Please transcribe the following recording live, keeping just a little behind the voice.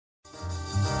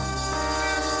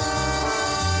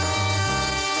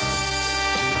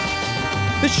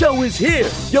The show is here.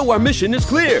 Yo, our mission is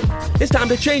clear. It's time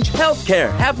to change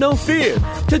healthcare. Have no fear.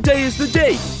 Today is the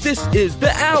day. This is the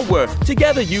hour.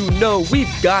 Together, you know we've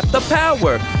got the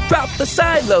power. Drop the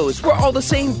silos. We're all the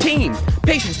same team.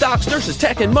 Patients, docs, nurses,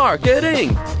 tech, and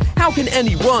marketing. How can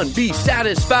anyone be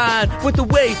satisfied with the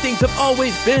way things have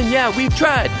always been? Yeah, we've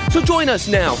tried. So join us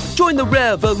now. Join the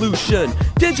revolution.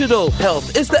 Digital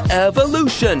health is the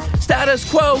evolution. Status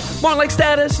quo, more like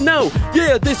status no.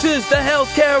 Yeah, this is the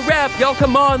healthcare rap. Y'all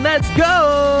come on, let's go.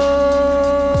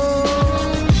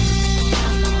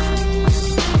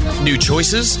 New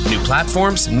choices, new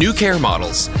platforms, new care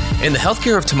models. In the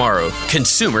healthcare of tomorrow,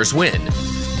 consumers win.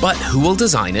 But who will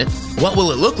design it? What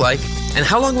will it look like? And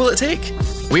how long will it take?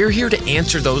 We're here to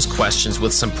answer those questions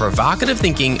with some provocative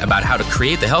thinking about how to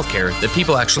create the healthcare that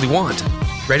people actually want.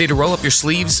 Ready to roll up your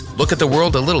sleeves, look at the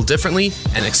world a little differently,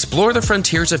 and explore the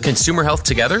frontiers of consumer health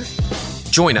together?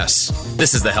 Join us.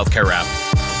 This is the Healthcare Wrap.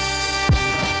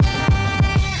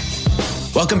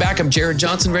 Welcome back. I'm Jared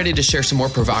Johnson, ready to share some more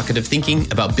provocative thinking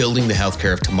about building the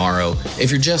healthcare of tomorrow. If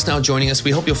you're just now joining us,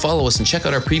 we hope you'll follow us and check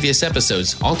out our previous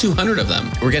episodes, all 200 of them.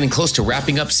 We're getting close to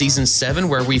wrapping up season 7,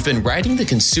 where we've been writing the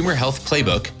consumer health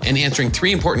playbook and answering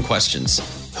 3 important questions.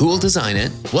 Who will design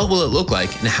it? What will it look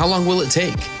like? And how long will it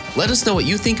take? Let us know what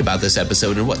you think about this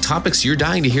episode and what topics you're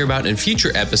dying to hear about in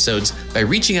future episodes by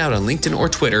reaching out on LinkedIn or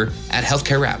Twitter at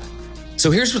Healthcare Wrap.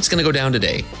 So here's what's going to go down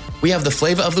today. We have the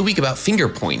flavor of the week about finger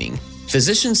pointing.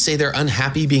 Physicians say they're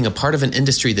unhappy being a part of an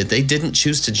industry that they didn't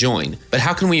choose to join. But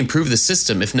how can we improve the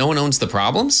system if no one owns the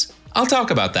problems? I'll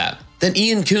talk about that. Then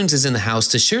Ian Coons is in the house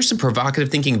to share some provocative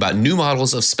thinking about new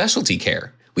models of specialty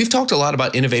care. We've talked a lot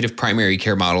about innovative primary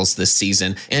care models this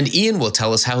season, and Ian will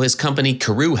tell us how his company,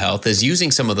 Karoo Health, is using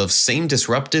some of those same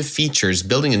disruptive features,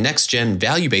 building a next-gen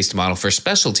value-based model for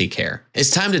specialty care. It's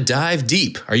time to dive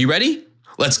deep. Are you ready?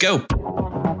 Let's go.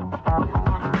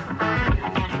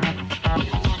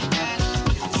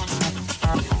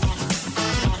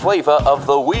 Flavor of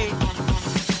the week.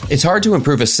 It's hard to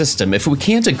improve a system if we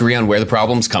can't agree on where the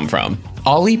problems come from.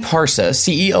 Ali Parsa,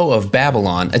 CEO of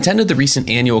Babylon, attended the recent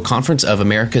annual Conference of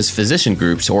America's Physician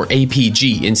Groups, or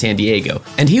APG, in San Diego,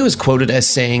 and he was quoted as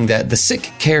saying that the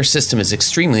sick care system is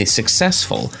extremely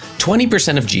successful,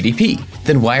 20% of GDP.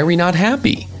 Then why are we not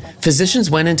happy?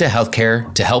 Physicians went into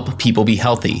healthcare to help people be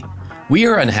healthy. We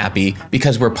are unhappy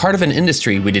because we're part of an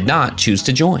industry we did not choose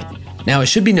to join. Now, it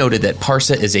should be noted that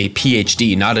Parsa is a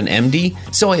PhD, not an MD,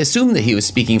 so I assume that he was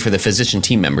speaking for the physician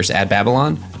team members at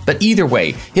Babylon. But either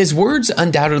way, his words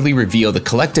undoubtedly reveal the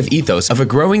collective ethos of a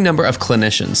growing number of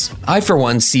clinicians. I, for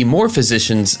one, see more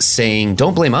physicians saying,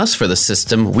 "Don't blame us for the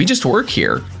system, we just work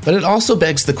here." But it also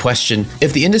begs the question,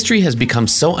 if the industry has become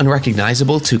so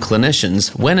unrecognizable to clinicians,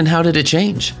 when and how did it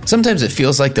change? Sometimes it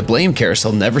feels like the blame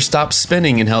carousel never stops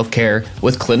spinning in healthcare,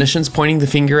 with clinicians pointing the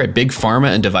finger at big pharma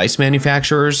and device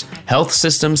manufacturers, health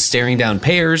systems staring down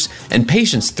payers, and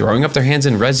patients throwing up their hands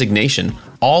in resignation,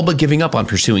 all but giving up on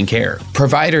pursuing care.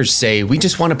 Providers say, "We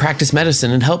just want to practice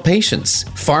medicine and help patients."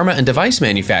 Pharma and device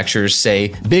manufacturers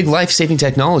say, "Big life-saving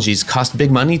technologies cost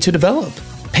big money to develop."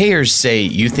 Payers say,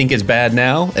 "You think it's bad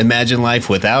now? Imagine life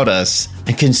without us."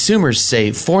 And consumers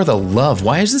say, "For the love,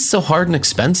 why is this so hard and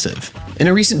expensive?" In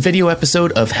a recent video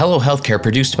episode of Hello Healthcare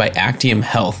produced by Actium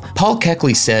Health, Paul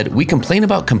Keckley said, "We complain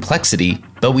about complexity,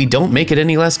 but we don't make it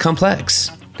any less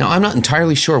complex." Now, I'm not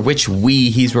entirely sure which we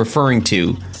he's referring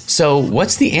to, so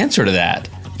what's the answer to that?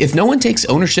 If no one takes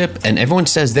ownership and everyone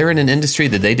says they're in an industry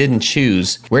that they didn't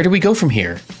choose, where do we go from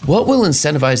here? What will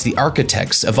incentivize the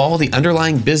architects of all the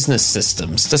underlying business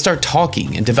systems to start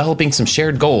talking and developing some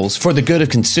shared goals for the good of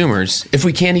consumers if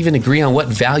we can't even agree on what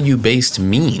value-based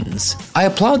means? I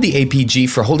applaud the APG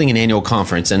for holding an annual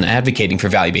conference and advocating for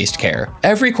value-based care.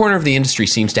 Every corner of the industry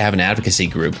seems to have an advocacy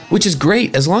group, which is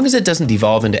great as long as it doesn't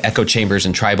devolve into echo chambers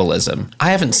and tribalism. I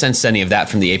haven't sensed any of that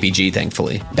from the APG,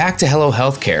 thankfully. Back to Hello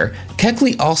Healthcare,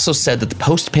 Keckley also said that the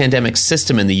post-pandemic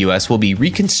system in the US will be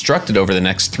reconstructed over the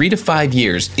next 3 to 5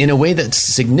 years in a way that's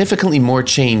significantly more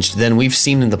changed than we've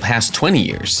seen in the past 20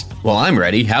 years. Well, I'm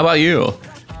ready. How about you?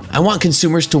 I want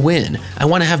consumers to win. I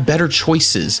want to have better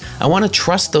choices. I want to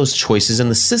trust those choices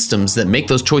and the systems that make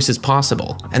those choices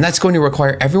possible. And that's going to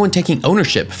require everyone taking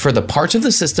ownership for the parts of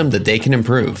the system that they can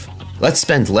improve. Let's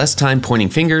spend less time pointing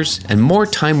fingers and more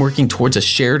time working towards a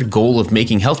shared goal of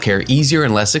making healthcare easier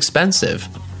and less expensive.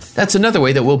 That's another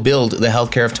way that we'll build the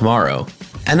healthcare of tomorrow.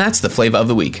 And that's the flavor of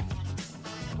the week.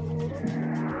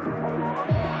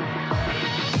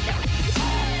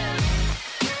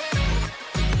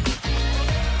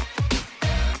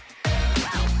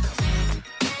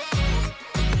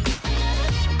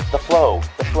 The flow.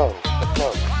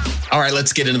 All right,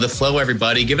 let's get into the flow,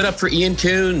 everybody. Give it up for Ian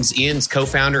Coons. Ian's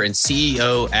co-founder and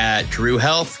CEO at Karoo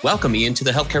Health. Welcome, Ian, to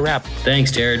the Healthcare Wrap. Thanks,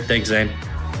 Jared. Thanks, Zane.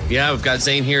 Yeah, we've got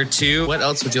Zane here too. What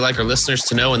else would you like our listeners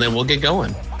to know? And then we'll get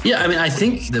going. Yeah, I mean, I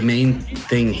think the main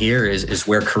thing here is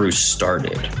where Karoo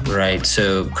started, right?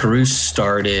 So Karoo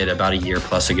started about a year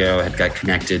plus ago. I had got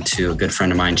connected to a good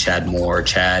friend of mine, Chad Moore.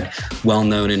 Chad, well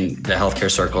known in the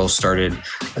healthcare circles, started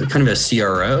kind of a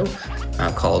CRO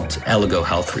called Eligo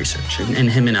Health Research. And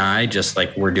him and I, just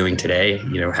like we're doing today,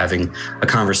 having a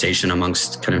conversation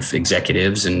amongst kind of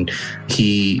executives. And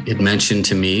he had mentioned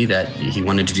to me that he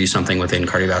wanted to do something within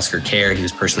cardiovascular care. He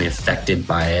was personally affected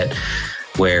by it,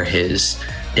 where his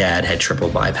dad had triple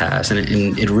bypass. And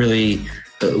it really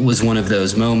was one of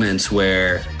those moments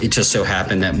where it just so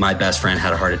happened that my best friend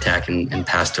had a heart attack and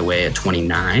passed away at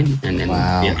 29. And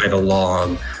wow. I have a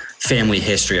long family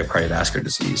history of cardiovascular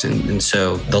disease. And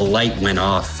so the light went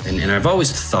off. And I've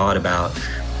always thought about,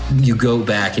 you go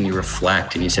back and you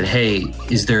reflect and you said, hey,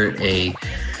 is there a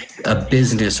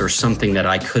business or something that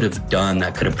I could have done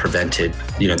that could have prevented,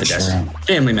 the deaths of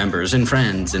family members and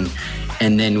friends.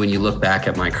 And then when you look back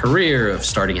at my career of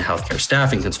starting a healthcare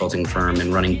staffing consulting firm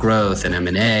and running growth and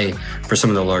M&A for some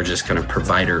of the largest kind of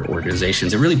provider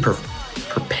organizations, it really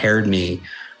prepared me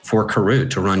for Karoo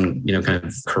to run, kind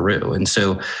of Karoo. And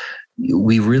so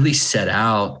we really set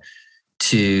out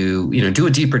to, do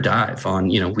a deeper dive on,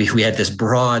 we had this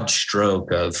broad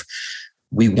stroke of,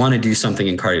 we want to do something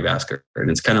in cardiovascular.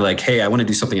 And it's kind of like, hey, I want to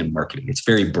do something in marketing. It's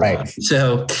very broad. Right.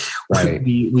 So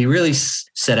we really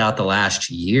set out the last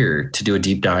year to do a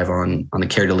deep dive on the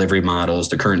care delivery models,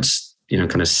 the current,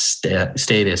 kind of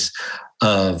status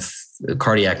of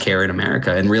cardiac care in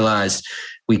America, and realized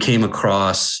we came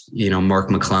across, Mark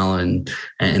McClellan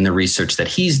and the research that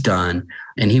he's done.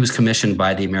 And he was commissioned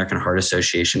by the American Heart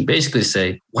Association, basically to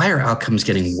say, why are outcomes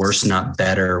getting worse, not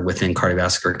better within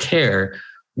cardiovascular care,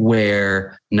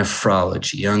 where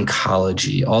nephrology,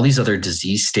 oncology, all these other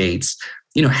disease states,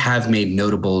 have made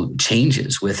notable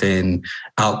changes within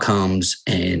outcomes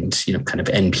and, kind of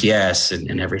NPS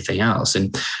and everything else.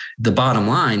 And the bottom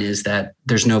line is that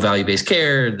there's no value-based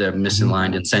care, the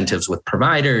misaligned incentives with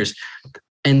providers.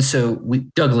 And so we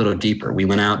dug a little deeper. We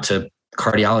went out to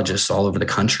cardiologists all over the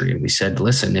country and we said,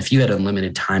 listen, if you had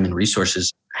unlimited time and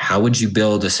resources, how would you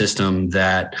build a system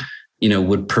that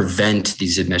would prevent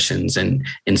these admissions? And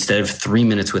instead of 3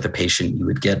 minutes with a patient, you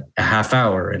would get a half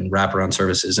hour and wraparound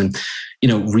services. And,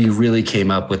 we really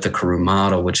came up with the Karoo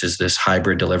model, which is this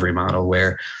hybrid delivery model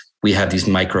where we have these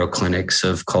micro clinics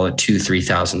of, call it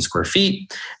 2,000-3,000 square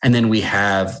feet. And then we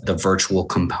have the virtual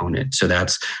component. So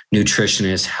that's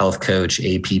nutritionists, health coach,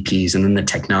 APPs, and then the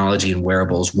technology and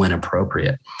wearables when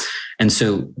appropriate. And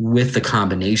so with the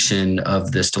combination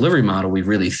of this delivery model, we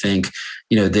really think,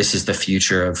 this is the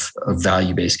future of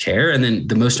value-based care. And then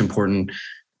the most important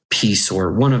piece,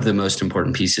 or one of the most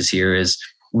important pieces here, is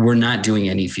we're not doing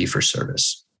any fee for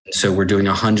service. So we're doing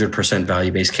 100%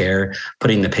 value-based care,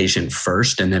 putting the patient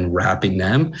first and then wrapping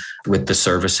them with the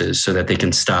services so that they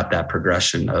can stop that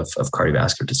progression of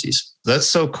cardiovascular disease. That's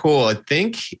so cool. I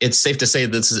think it's safe to say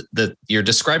that you're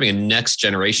describing a next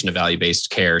generation of value-based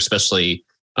care, especially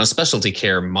on a specialty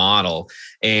care model.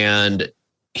 And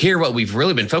here, what we've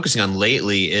really been focusing on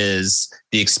lately is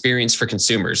the experience for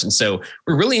consumers. And so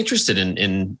we're really interested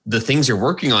in the things you're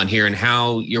working on here and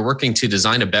how you're working to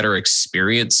design a better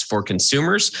experience for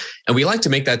consumers. And we like to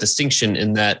make that distinction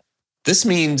in that this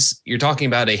means you're talking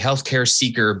about a healthcare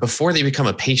seeker before they become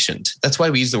a patient. That's why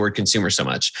we use the word consumer so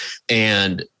much.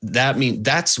 And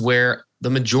that's where the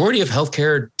majority of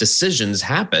healthcare decisions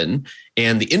happen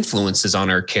and the influences on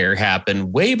our care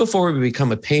happen way before we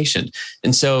become a patient.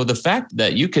 And so the fact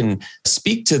that you can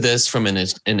speak to this from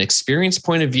an experience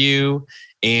point of view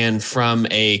and from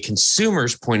a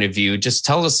consumer's point of view just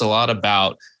tells us a lot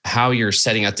about how you're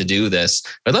setting out to do this.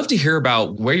 I'd love to hear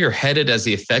about where you're headed as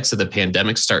the effects of the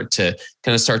pandemic start to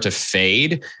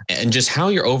fade, and just how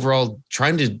you're overall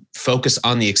trying to focus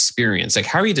on the experience. Like,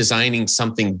 how are you designing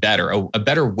something better, a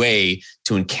better way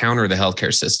to encounter the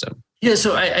healthcare system? Yeah,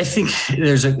 so I think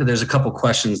there's a couple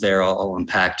questions there I'll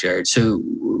unpack, Jared. So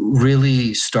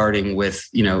really starting with,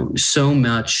 so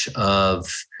much of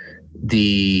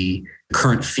the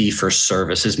current fee for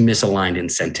service is misaligned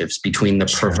incentives between the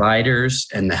providers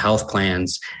and the health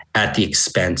plans at the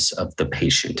expense of the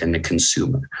patient and the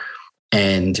consumer.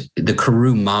 And the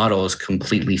Karoo model is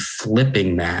completely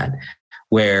flipping that,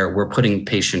 where we're putting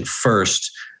patient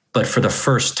first, but for the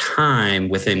first time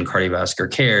within cardiovascular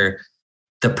care,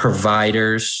 the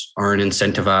providers aren't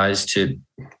incentivized to,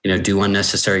 do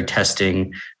unnecessary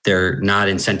testing. They're not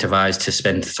incentivized to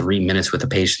spend 3 minutes with a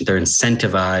patient. They're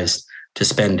incentivized to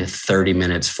spend 30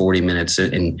 minutes, 40 minutes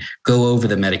and go over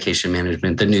the medication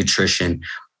management, the nutrition,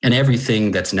 and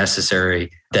everything that's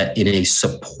necessary, that in a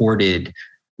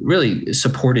really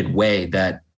supported way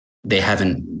that they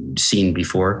haven't seen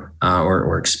before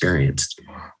or experienced.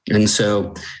 And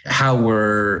so how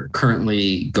we're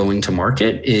currently going to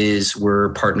market is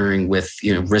we're partnering with,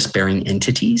 risk-bearing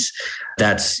entities.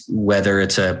 That's whether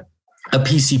it's a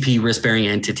PCP risk-bearing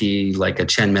entity like a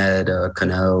ChenMed, a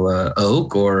Cano, a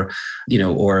Oak, or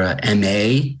a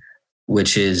MA,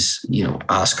 which is,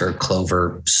 Oscar,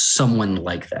 Clover, someone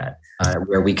like that,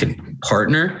 where we could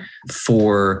partner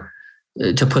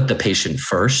to put the patient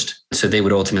first. So they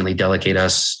would ultimately delegate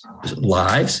us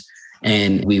lives,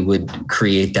 and we would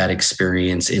create that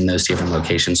experience in those different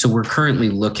locations. So we're currently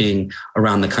looking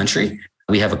around the country.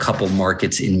 We have a couple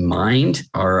markets in mind.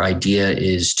 Our idea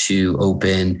is to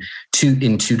open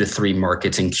 2 to 3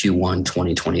 markets in Q1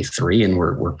 2023, and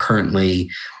we're currently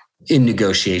in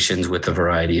negotiations with a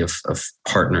variety of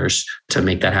partners to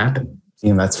make that happen.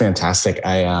 That's fantastic.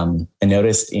 I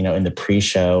noticed, in the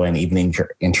pre-show and even in your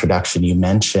introduction, you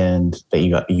mentioned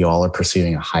that you all are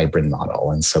pursuing a hybrid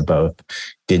model. And so both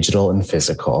digital and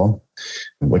physical,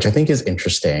 which I think is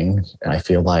interesting. And I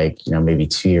feel like, maybe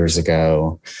 2 years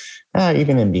ago,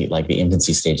 even in the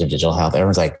infancy stage of digital health,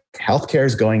 everyone's like, healthcare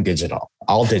is going digital,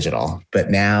 all digital. But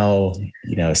now,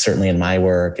 certainly in my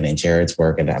work and in Jared's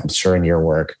work, and I'm sure in your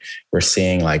work, we're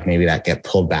seeing maybe that get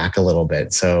pulled back a little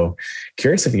bit. So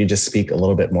curious if you could just speak a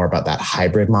little bit more about that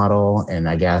hybrid model. And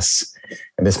I guess,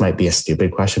 and this might be a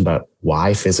stupid question, but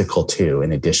why physical too,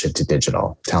 in addition to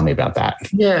digital? Tell me about that.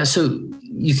 Yeah. So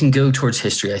you can go towards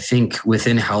history. I think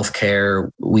within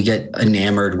healthcare, we get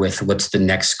enamored with what's the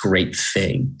next great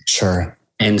thing. Sure.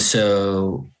 And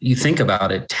so you think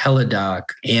about it, Teladoc,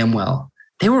 Amwell,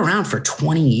 they were around for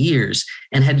 20 years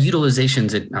and had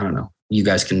utilizations at, I don't know, you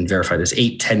guys can verify this,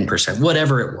 8-10%,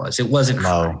 whatever it was. It wasn't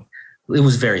low. It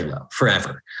was very low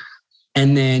forever.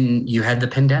 And then you had the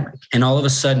pandemic, and all of a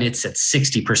sudden it's at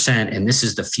 60%, and this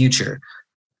is the future.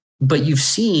 But you've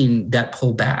seen that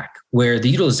pull back where the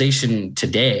utilization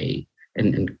today,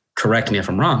 and correct me if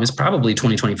I'm wrong, is probably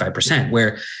 20-25%,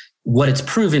 where what it's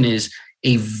proven is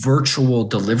a virtual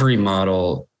delivery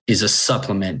model is a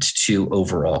supplement to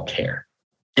overall care.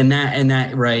 And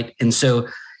that, right? And so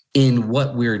in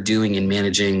what we're doing in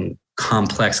managing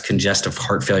complex congestive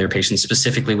heart failure patients,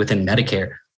 specifically within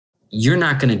Medicare, you're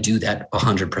not going to do that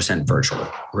 100% virtual,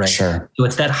 right? Sure. So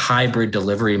it's that hybrid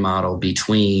delivery model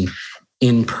between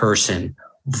in-person,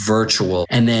 virtual,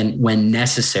 and then when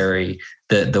necessary,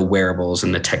 the wearables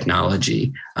and the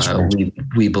technology. Sure.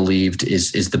 We believed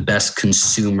is the best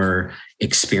consumer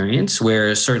experience,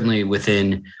 where certainly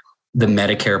within the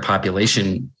Medicare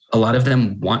population, a lot of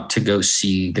them want to go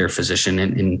see their physician,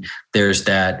 and there's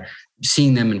that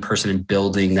seeing them in person and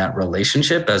building that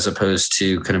relationship as opposed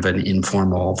to kind of an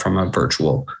informal from a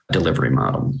virtual delivery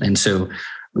model. And so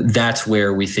that's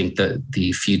where we think that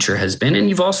the future has been. And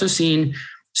you've also seen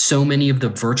so many of the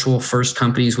virtual first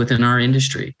companies within our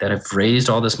industry that have raised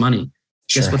all this money.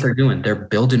 Sure. Guess what they're doing? They're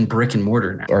building brick and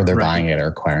mortar now. Or they're buying it or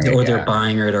acquiring it. Or they're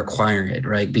buying it or acquiring it,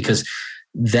 right? Because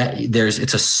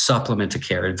it's a supplement to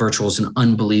care. Virtual is an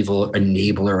unbelievable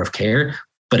enabler of care,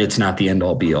 but it's not the end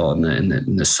all be all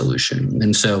in the solution.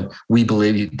 And so we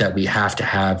believe that we have to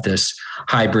have this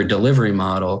hybrid delivery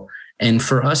model. And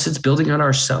for us, it's building it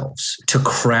ourselves to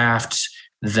craft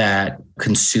that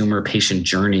consumer patient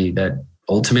journey that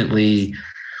ultimately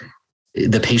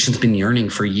the patient's been yearning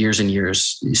for years and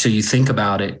years. So you think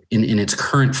about it in its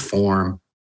current form,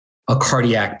 a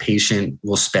cardiac patient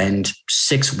will spend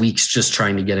 6 weeks just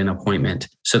trying to get an appointment.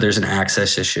 So there's an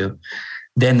access issue.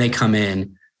 Then they come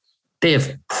in, they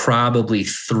have probably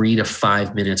 3 to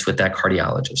 5 minutes with that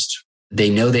cardiologist. They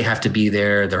know they have to be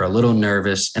there. They're a little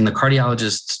nervous. And the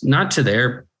cardiologist, not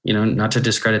to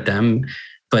discredit them,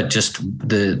 but just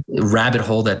the rabbit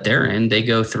hole that they're in, they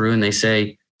go through and they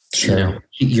say, sure,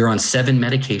 you're on 7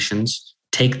 medications,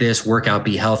 take this, work out,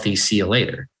 be healthy, see you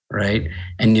later, right?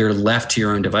 And you're left to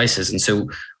your own devices. And so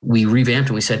we revamped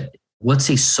and we said, what's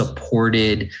a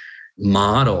supported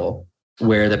model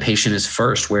where the patient is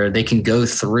first, where they can go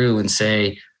through and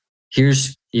say,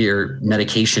 here's your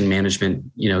medication management,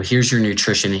 here's your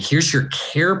nutrition, and here's your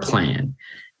care plan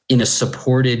in a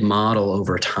supported model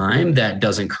over time that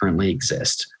doesn't currently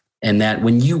exist. And that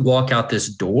when you walk out this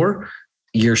door,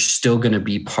 you're still going to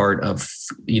be part of,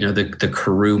 the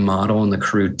Karoo model and the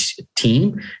Karoo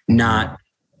team, not,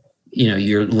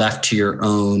 you're left to your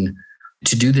own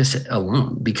to do this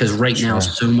alone. Because right now,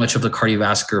 so much of the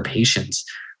cardiovascular patients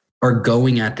are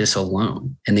going at this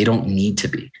alone and they don't need to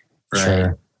be, right?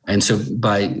 Sure. And so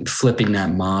by flipping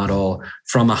that model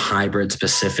from a hybrid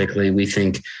specifically, we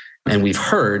think, and we've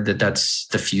heard that that's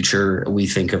the future, we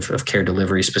think, of care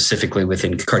delivery, specifically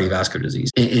within cardiovascular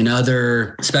disease. In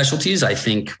other specialties, I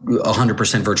think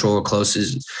 100% virtual or close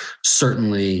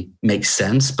certainly makes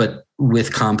sense. But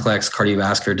with complex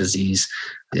cardiovascular disease,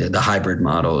 the hybrid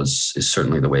model is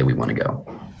certainly the way we want to go.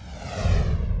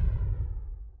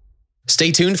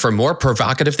 Stay tuned for more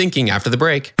provocative thinking after the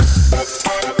break.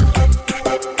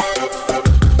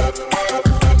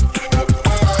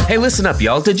 Hey, listen up,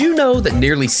 y'all. Did you know that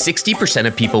nearly 60%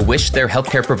 of people wish their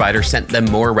healthcare provider sent them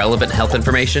more relevant health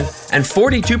information? And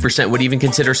 42% would even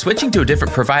consider switching to a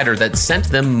different provider that sent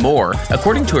them more,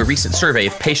 according to a recent survey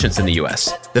of patients in the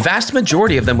US. The vast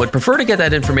majority of them would prefer to get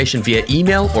that information via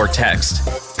email or text.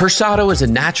 Persado is a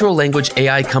natural language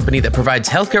AI company that provides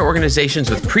healthcare organizations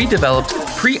with pre-developed,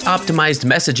 pre-optimized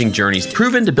messaging journeys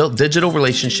proven to build digital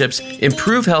relationships,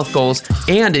 improve health goals,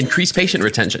 and increase patient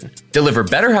retention. Deliver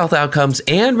better health outcomes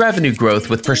and revenue growth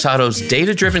with Persado's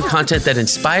data-driven content that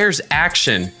inspires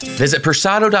action. Visit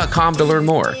Persado.com to learn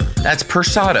more. That's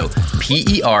Persado,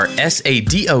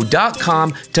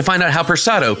 Persado.com, to find out how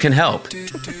Persado can help.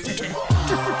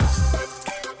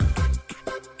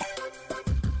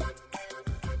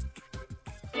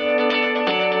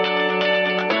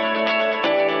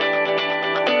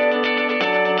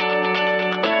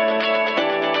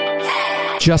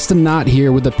 Justin Knott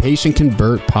here with the Patient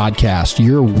Convert podcast,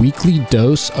 your weekly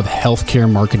dose of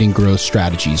healthcare marketing growth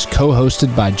strategies,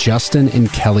 co-hosted by Justin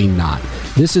and Kelly Knott.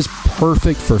 This is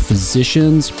perfect for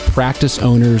physicians, practice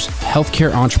owners,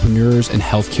 healthcare entrepreneurs, and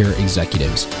healthcare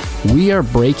executives. We are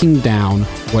breaking down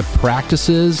what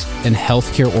practices and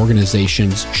healthcare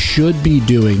organizations should be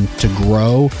doing to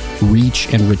grow,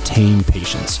 reach, and retain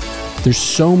patients. There's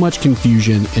so much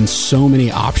confusion and so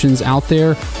many options out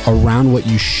there around what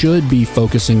you should be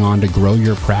focusing on to grow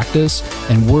your practice,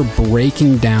 and we're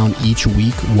breaking down each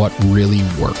week what really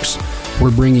works. We're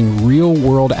bringing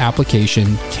real-world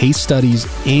application, case studies,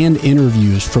 and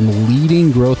interviews from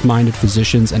leading growth-minded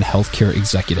physicians and healthcare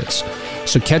executives.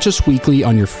 So catch us weekly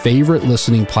on your favorite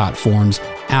listening platforms: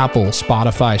 Apple,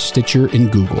 Spotify, Stitcher,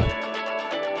 and Google.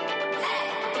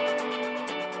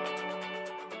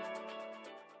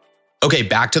 Okay,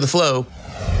 back to the flow.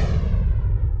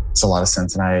 It's a lot of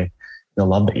sense. And I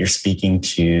love that you're speaking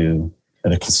to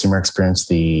the consumer experience,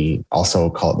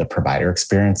 also call it the provider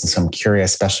experience. And so I'm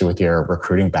curious, especially with your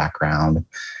recruiting background,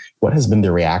 what has been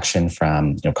the reaction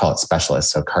from, call it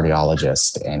specialists, so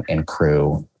cardiologists and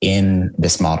crew in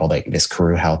this model, this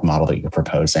Karoo Health model that you're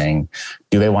proposing?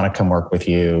 Do they want to come work with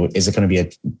you? Is it going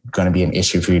to be an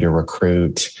issue for you to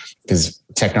recruit? Because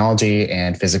technology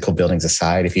and physical buildings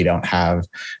aside, if you don't have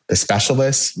the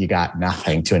specialists, you got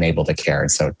nothing to enable the care.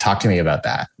 And so talk to me about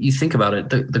that. You think about it,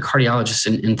 the cardiologists,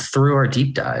 and through our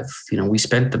deep dive, we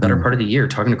spent the better part of the year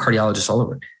talking to cardiologists all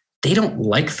over. They don't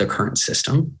like the current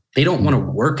system. They don't want to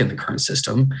work in the current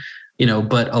system,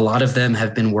 but a lot of them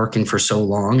have been working for so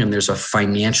long, and there's a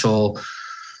financial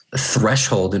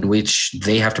threshold in which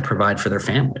they have to provide for their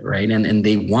family, right? And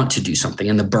they want to do something.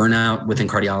 And the burnout within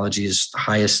cardiology is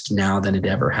highest now than it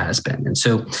ever has been. And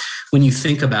so when you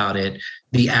think about it,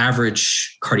 the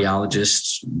average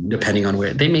cardiologist, depending on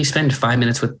where, they may spend 5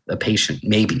 minutes with a patient,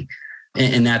 maybe.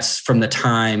 And that's from the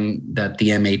time that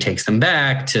the MA takes them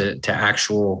back to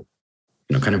actual,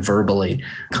 kind of verbally,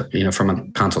 from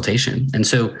a consultation. And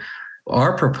so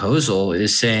our proposal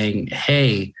is saying,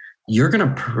 hey, you're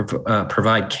going to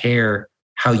provide care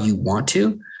how you want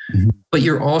to, but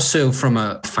you're also, from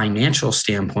a financial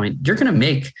standpoint, you're going to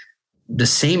make the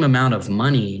same amount of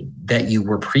money that you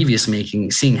were previously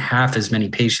making, seeing half as many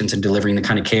patients and delivering the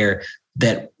kind of care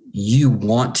that you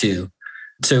want to.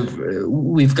 So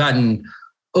we've gotten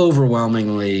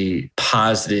overwhelmingly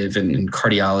positive and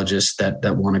cardiologists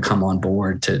that want to come on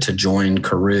board to join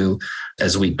Karoo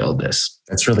as we build this.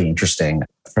 That's really interesting.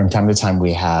 From time to time,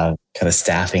 we have kind of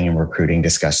staffing and recruiting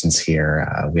discussions here.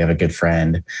 We have a good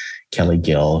friend, Kelly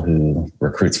Gill, who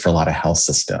recruits for a lot of health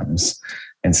systems.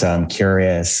 And so I'm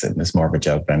curious, and it's more of a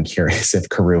joke, but I'm curious if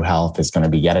Karoo Health is going to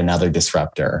be yet another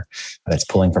disruptor that's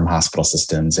pulling from hospital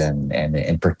systems and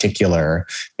in particular,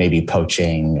 maybe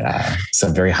poaching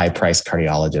some very high-priced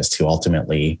cardiologists who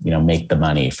ultimately, make the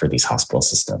money for these hospital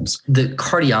systems. The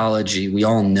cardiology, we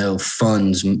all know,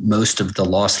 funds most of the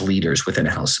loss leaders within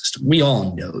a health system. We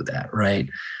all know that, right?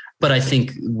 But I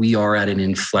think we are at an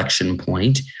inflection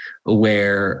point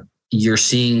where you're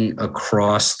seeing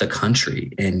across the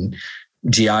country, and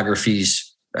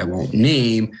geographies I won't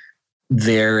name,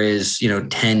 there is,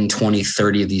 10, 20,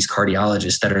 30 of these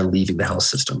cardiologists that are leaving the health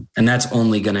system. And that's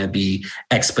only going to be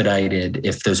expedited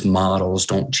if those models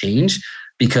don't change,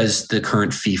 because the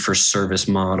current fee-for-service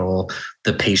model,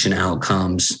 the patient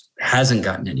outcomes hasn't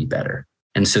gotten any better.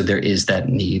 And so there is that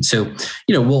need. So,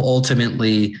 we'll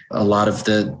ultimately, a lot of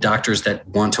the doctors that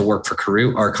want to work for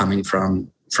Karu are coming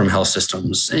from health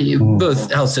systems,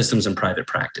 both health systems and private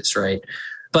practice, right?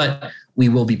 But we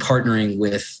will be partnering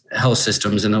with health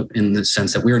systems in the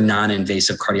sense that we're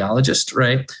non-invasive cardiologists,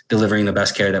 right? Delivering the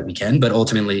best care that we can. But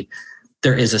ultimately,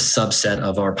 there is a subset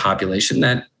of our population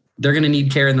that they're going to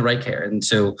need care and the right care. And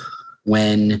so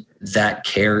when that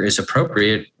care is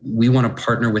appropriate, we want to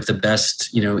partner with the best,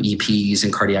 EPs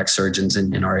and cardiac surgeons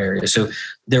in our area. So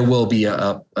there will be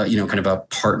a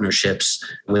partnerships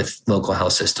with local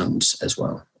health systems as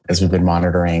well. As we've been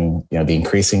monitoring, the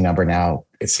increasing number now,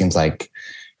 it seems like,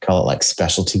 call it like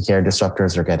specialty care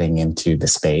disruptors are getting into the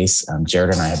space.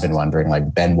 Jared and I have been wondering,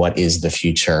 like, Ben, what is the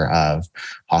future of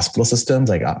hospital systems?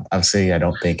 Like, obviously, I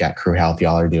don't think at Karu Health,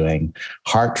 y'all are doing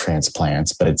heart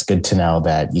transplants, but it's good to know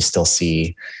that you still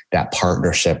see that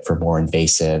partnership for more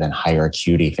invasive and higher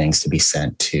acuity things to be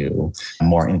sent to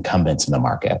more incumbents in the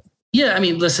market. Yeah,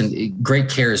 listen, great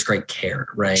care is great care,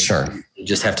 right? Sure. You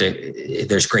just have to,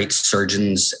 there's great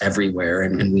surgeons everywhere,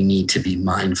 and we need to be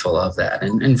mindful of that.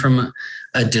 And from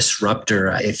a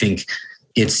disruptor, I think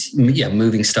it's,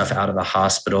 moving stuff out of the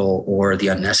hospital or the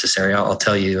unnecessary. I'll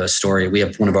tell you a story. We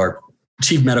have one of our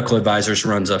chief medical advisors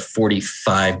runs a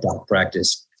 45 doc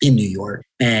practice in New York.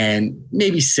 And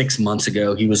maybe 6 months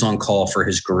ago, he was on call for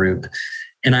his group.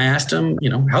 And I asked him,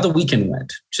 how the weekend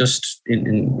went, just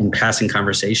in passing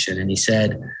conversation. And he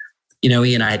said,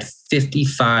 Ian, I had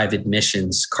 55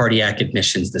 admissions, cardiac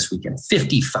admissions this weekend,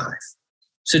 55.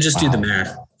 So just do the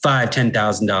math, $5,000,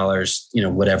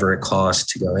 $10,000, whatever it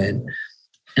costs to go in.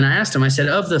 And I asked him, I said,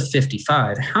 of the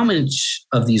 55, how much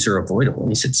of these are avoidable?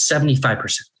 And he said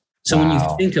 75%. So when you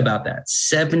think about that,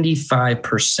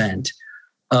 75%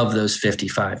 of those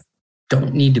 55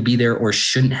 don't need to be there or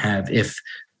shouldn't have if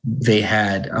they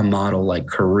had a model like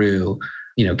Karu,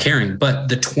 caring, but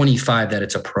the 25 that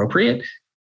it's appropriate,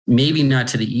 maybe not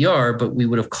to the ER, but we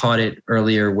would have caught it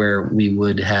earlier where we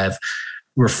would have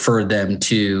referred them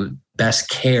to best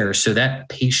care. So that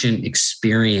patient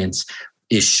experience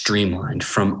is streamlined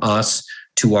from us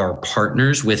to our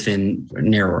partners within a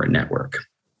narrower network.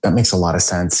 That makes a lot of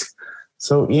sense.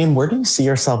 So Ian, where do you see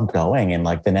yourself going in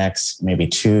like the next maybe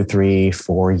 2, 3,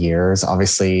 4 years?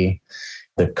 Obviously,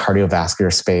 the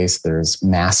cardiovascular space, there's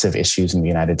massive issues in the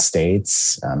United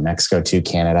States, Mexico too,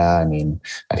 Canada.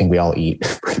 I think we all eat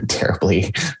pretty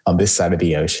terribly on this side of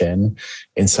the ocean.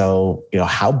 And so,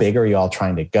 how big are you all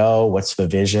trying to go? What's the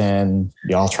vision?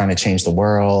 You all trying to change the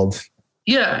world?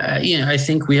 Yeah, I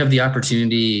think we have the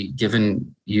opportunity,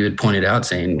 given you had pointed out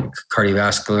saying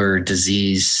cardiovascular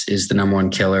disease is the number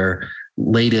one killer.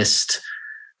 Latest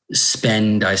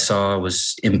spend I saw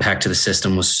was impact to the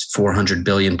system was $400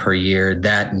 billion per year.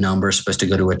 That number is supposed to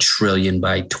go to $1 trillion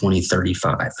by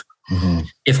 2035.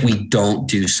 If we don't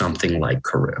do something like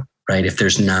Karu, right? If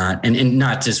there's not, and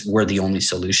not just we're the only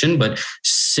solution, but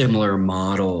similar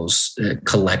models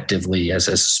collectively as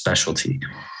a specialty.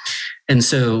 And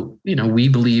so, we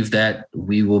believe that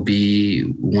we will be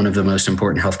one of the most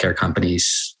important healthcare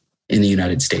companies in the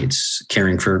United States,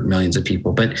 caring for millions of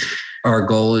people. But our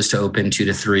goal is to open 2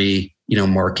 to 3,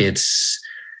 markets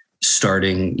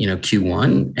starting,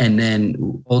 Q1. And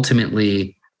then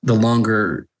ultimately the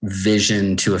longer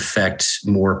vision to affect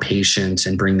more patients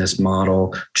and bring this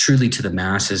model truly to the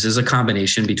masses is a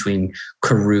combination between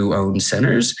Karu-owned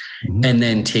centers and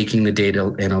then taking the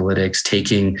data analytics,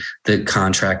 taking the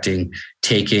contracting,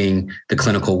 taking the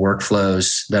clinical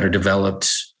workflows that are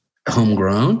developed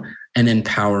homegrown, and then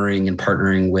powering and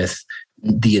partnering with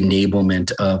the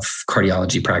enablement of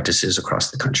cardiology practices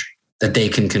across the country that they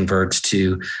can convert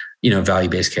to,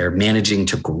 value-based care, managing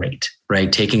to great,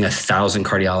 right? Taking 1,000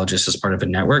 cardiologists as part of a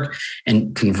network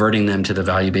and converting them to the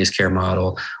value-based care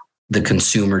model, the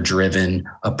consumer-driven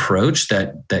approach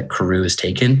that Karu has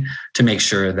taken to make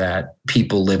sure that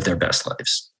people live their best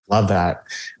lives. Love that.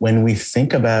 When we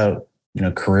think about,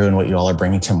 Karu and what you all are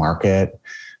bringing to market,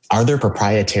 are there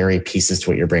proprietary pieces to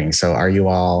what you're bringing? So are you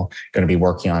all going to be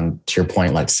working on, to your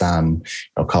point, like some,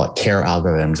 call it care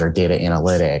algorithms or data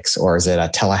analytics, or is it a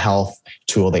telehealth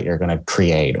tool that you're going to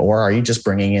create? Or are you just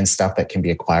bringing in stuff that can be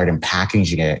acquired and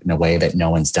packaging it in a way that no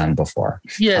one's done before?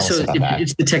 Yeah, so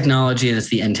it's the technology and it's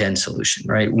the end-to-end solution,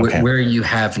 right? Okay. Where you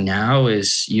have now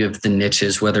is you have the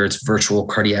niches, whether it's virtual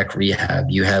cardiac rehab,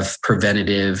 you have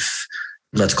preventative,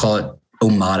 let's call it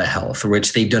Omada Health,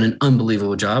 which they've done an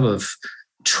unbelievable job of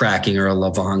tracking, or a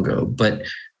Livongo. But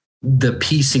the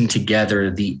piecing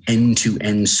together the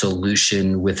end-to-end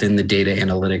solution within the data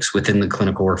analytics, within the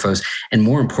clinical workflows, and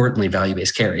more importantly,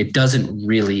 value-based care. It doesn't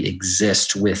really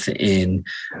exist within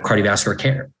cardiovascular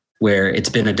care, where it's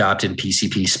been adopted.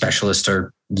 PCP specialists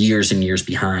are years and years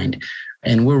behind.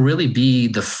 And we'll really be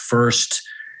the first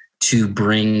to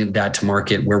bring that to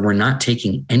market, where we're not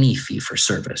taking any fee for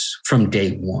service from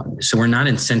day one. So we're not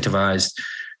incentivized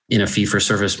in a fee for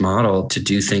service model to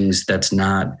do things that's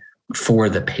not for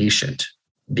the patient,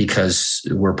 because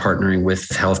we're partnering with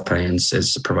health plans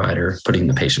as a provider, putting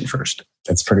the patient first.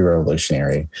 That's pretty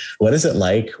revolutionary. What is it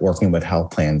like working with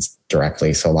health plans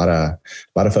directly? So a lot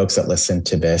of folks that listen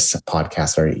to this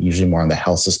podcast are usually more on the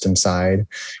health system side.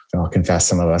 I'll confess,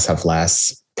 some of us have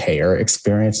less payer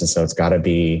experience. And so it's got to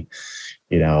be,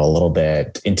 a little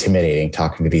bit intimidating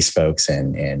talking to these folks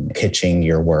and pitching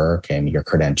your work and your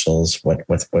credentials.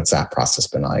 What's that process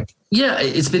been like? Yeah,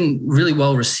 it's been really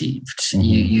well received. Mm-hmm.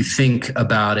 You think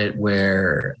about it,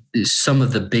 where some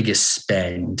of the biggest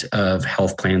spend of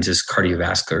health plans is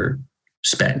cardiovascular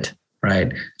spend,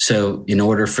 right? So in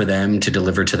order for them to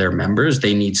deliver to their members,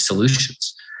 they need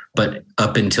solutions. But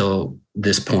up until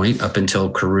this point, up until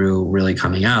Karoo really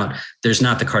coming out, there's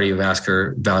not the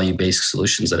cardiovascular value-based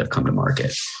solutions that have come to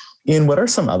market. Ian, what are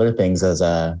some other things as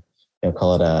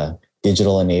call it a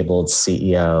digital enabled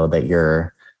CEO that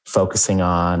you're focusing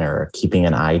on or keeping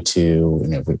an eye to,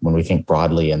 when we think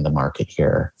broadly in the market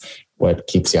here? What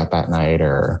keeps you up at night,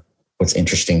 or what's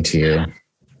interesting to you?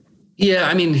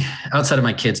 Yeah, outside of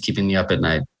my kids keeping me up at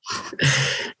night,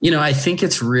 I think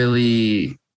it's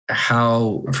really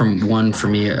how, for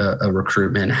me, a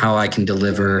recruitment, how I can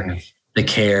deliver the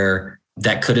care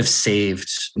that could have saved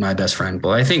my best friend.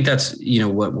 Well, I think that's,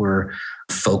 what we're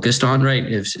focused on, right?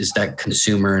 Is that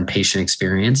consumer and patient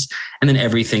experience. And then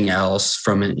everything else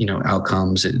from,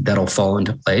 outcomes that'll fall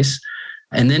into place.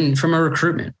 And then from a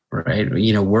recruitment, right?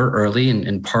 We're early,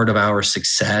 and part of our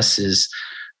success is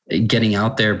getting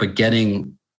out there, but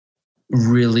getting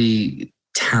really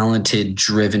talented,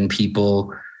 driven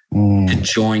people to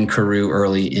join Karoo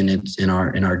early in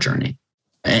our journey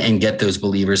and get those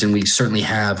believers. And we certainly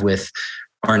have with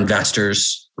our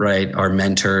investors, right? Our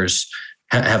mentors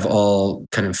have all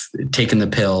kind of taken the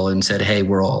pill and said, hey,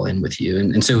 we're all in with you.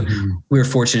 And so we're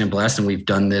fortunate and blessed, and we've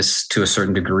done this to a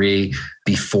certain degree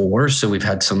before. So we've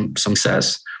had some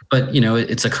success, but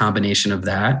it's a combination of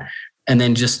that. And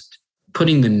then just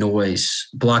putting the noise,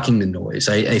 blocking the noise.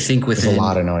 I think there's a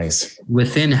lot of noise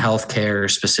within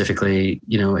healthcare, specifically,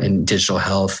 in digital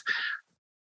health.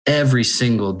 Every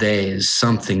single day is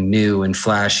something new and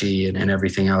flashy and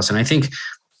everything else. And I think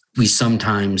we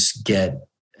sometimes get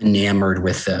enamored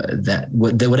with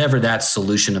whatever that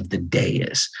solution of the day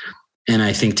is. And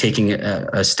I think taking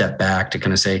a step back to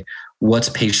kind of say, what's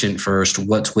patient first,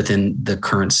 what's within the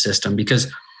current system? Because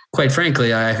quite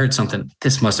frankly, I heard something,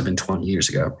 this must have been 20 years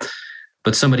ago.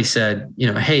 But somebody said,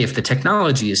 hey, if the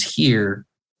technology is here,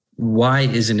 why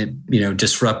isn't it,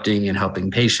 disrupting and helping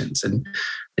patients? And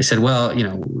they said, well,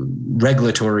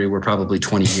 regulatory, we're probably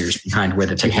 20 years behind where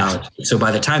the technology. So by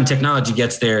the time technology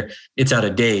gets there, it's out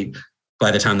of date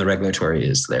by the time the regulatory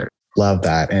is there. Love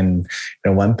that. And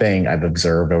one thing I've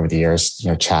observed over the years,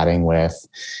 chatting with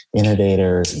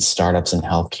innovators and startups in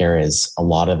healthcare, is a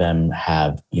lot of them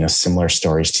have, similar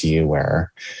stories to you,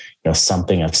 where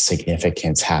something of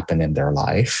significance happened in their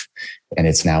life, and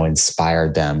it's now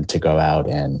inspired them to go out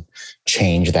and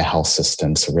change the health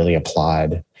system. So really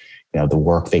applaud, the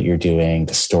work that you're doing,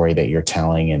 the story that you're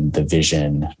telling, and the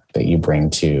vision that you bring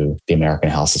to the American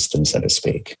health system, so to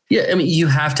speak. Yeah. You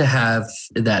have to have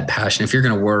that passion. If you're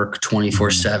going to work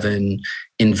 24/7,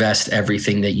 invest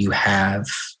everything that you have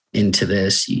into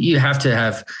this, you have to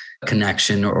have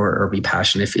connection or be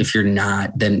passionate. If you're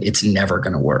not, then it's never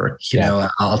going to work.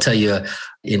 I'll tell you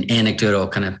an anecdotal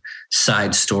kind of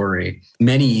side story.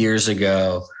 Many years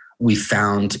ago, we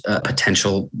found a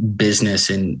potential business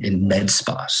in med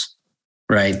spas,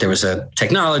 right? There was a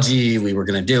technology, we were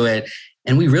going to do it.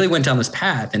 And we really went down this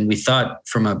path, and we thought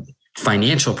from a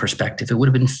financial perspective, it would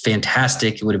have been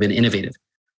fantastic. It would have been innovative.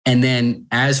 And then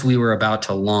as we were about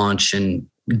to launch and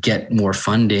get more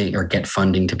funding, or get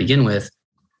funding to begin with,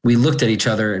 we looked at each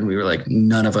other and we were like,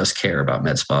 none of us care about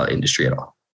med spa industry at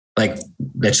all. Like,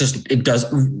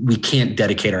 we can't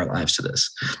dedicate our lives to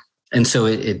this. And so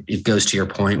it goes to your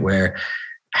point, where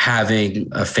having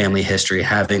a family history,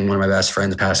 having one of my best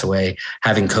friends pass away,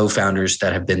 having co-founders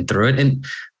that have been through it. And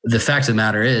the fact of the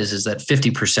matter is that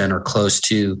 50% or close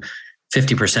to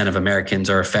 50% of Americans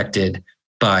are affected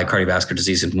by cardiovascular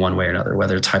disease in one way or another,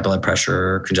 whether it's high blood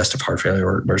pressure or congestive heart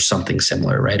failure or something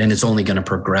similar, right? And it's only going to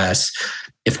progress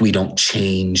if we don't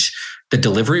change the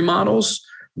delivery models,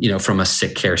 from a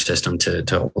sick care system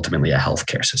to ultimately a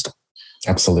healthcare system.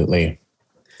 Absolutely.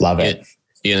 Love it.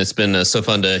 It's been so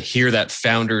fun to hear that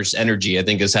founder's energy, I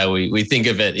think is how we think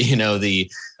of it,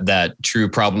 that true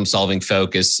problem solving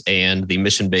focus and the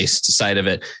mission-based side of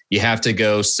it. You have to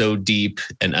go so deep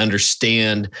and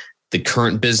understand the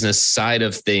current business side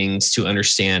of things to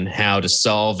understand how to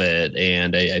solve it.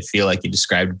 And I feel like you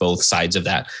described both sides of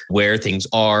that, where things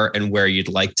are and where you'd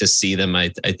like to see them. I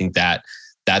think that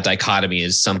dichotomy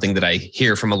is something that I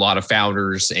hear from a lot of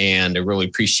founders, and I really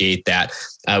appreciate that.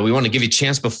 We want to give you a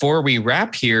chance before we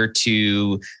wrap here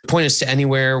to point us to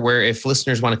anywhere where if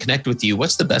listeners want to connect with you,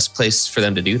 what's the best place for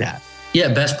them to do that?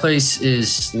 Yeah, best place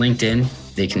is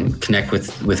LinkedIn. They can connect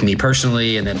with me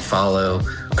personally and then follow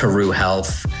Karoo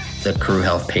Health, the Karoo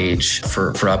Health page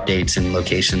for updates and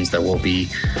locations that will be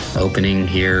opening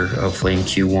here, hopefully in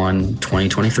Q1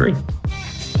 2023.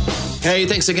 Hey,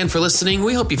 thanks again for listening.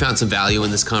 We hope you found some value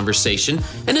in this conversation.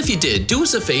 And if you did, do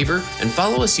us a favor and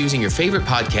follow us using your favorite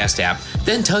podcast app,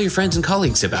 then tell your friends and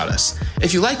colleagues about us.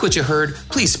 If you like what you heard,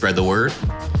 please spread the word.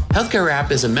 Healthcare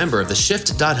Rap is a member of the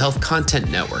Shift.Health Content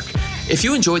Network. If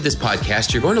you enjoyed this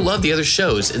podcast, you're going to love the other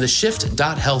shows in the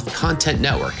Shift.Health Content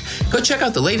Network. Go check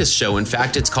out the latest show. In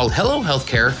fact, it's called Hello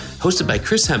Healthcare, hosted by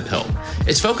Chris Hemphill.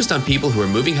 It's focused on people who are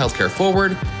moving healthcare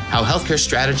forward, how healthcare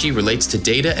strategy relates to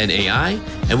data and AI,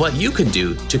 and what you can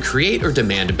do to create or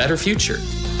demand a better future.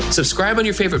 Subscribe on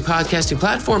your favorite podcasting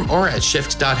platform or at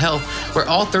Shift.Health, where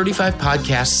all 35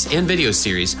 podcasts and video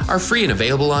series are free and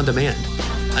available on demand.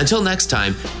 Until next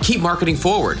time, keep marketing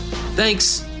forward.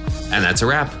 Thanks, and that's a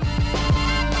wrap.